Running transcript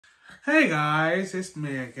Hey guys, it's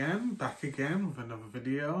me again, back again with another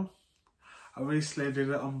video. I recently did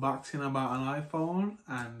an unboxing about an iPhone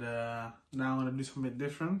and now I'm going to do something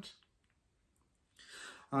different.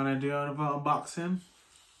 I'm going to do another unboxing.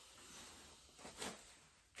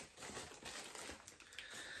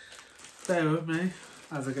 Bear with me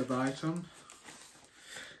as I get the item.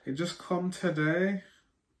 It just come today,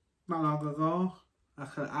 not long ago,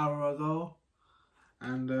 like an hour ago.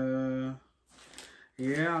 And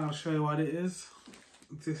yeah, I'll show you what it is.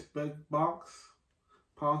 It's this big box,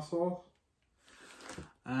 parcel.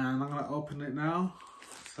 And I'm going to open it now.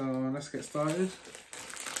 So let's get started.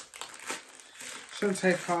 Shouldn't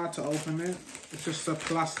take hard to open it. It's just a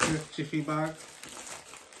plastic jiffy bag.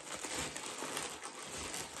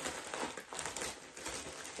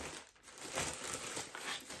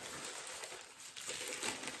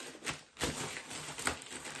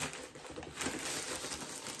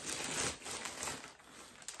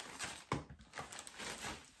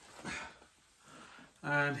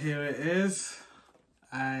 And here it is,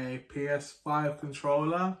 a ps5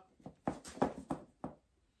 controller,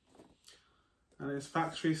 and it's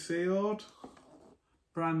factory sealed,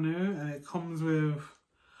 brand new, and it comes with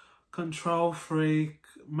control free,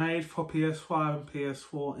 made for PS5 and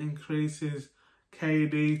PS4, increases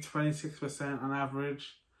KD 26% on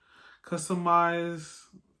average, customizes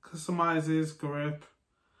grip,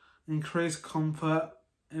 increased comfort,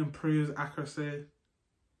 improves accuracy.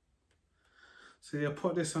 So you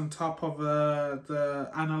put this on top of the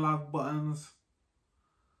analog buttons,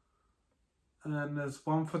 and then there's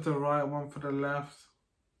one for the right, one for the left.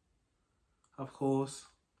 Of course,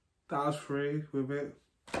 that was free with it.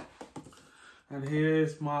 And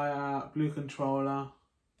here's my blue controller,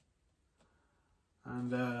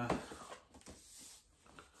 and I'm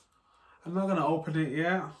not gonna open it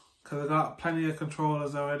yet because I got plenty of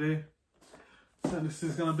controllers already. So this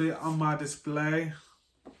is gonna be on my display.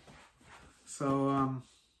 So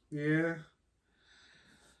yeah,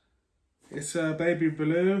 it's baby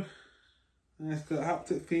blue, and it's got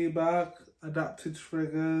haptic feedback, adaptive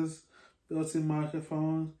triggers, built-in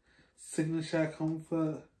microphone, signature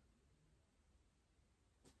comfort.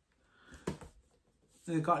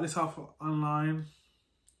 They got this off online.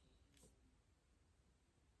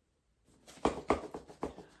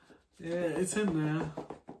 Yeah, it's in there.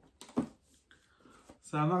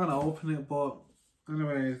 So I'm not gonna open it, but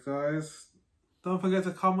anyways, guys. Don't forget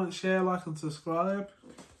to comment, share, like and subscribe.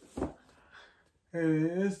 Here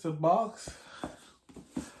it is, the box,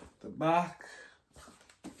 the back,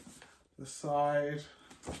 the side,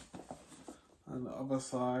 and the other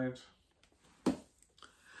side.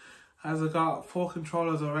 As I got 4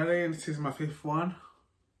 controllers already, and this is my 5th one.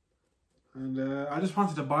 And I just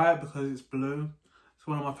wanted to buy it because it's blue. It's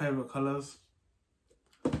one of my favourite colours.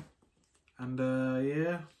 And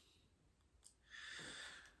yeah.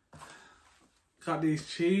 Got these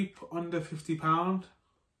cheap, under £50.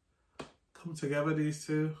 Come together, these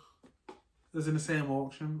two. It was in the same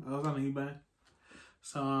auction. I was on eBay.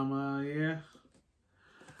 So yeah.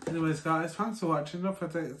 Anyways, guys, thanks for watching. Don't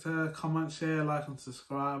forget to comment, share, like and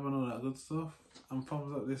subscribe and all that good stuff. And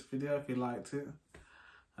thumbs up this video if you liked it.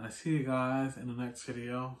 And I'll see you guys in the next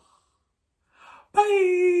video.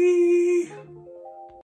 Bye!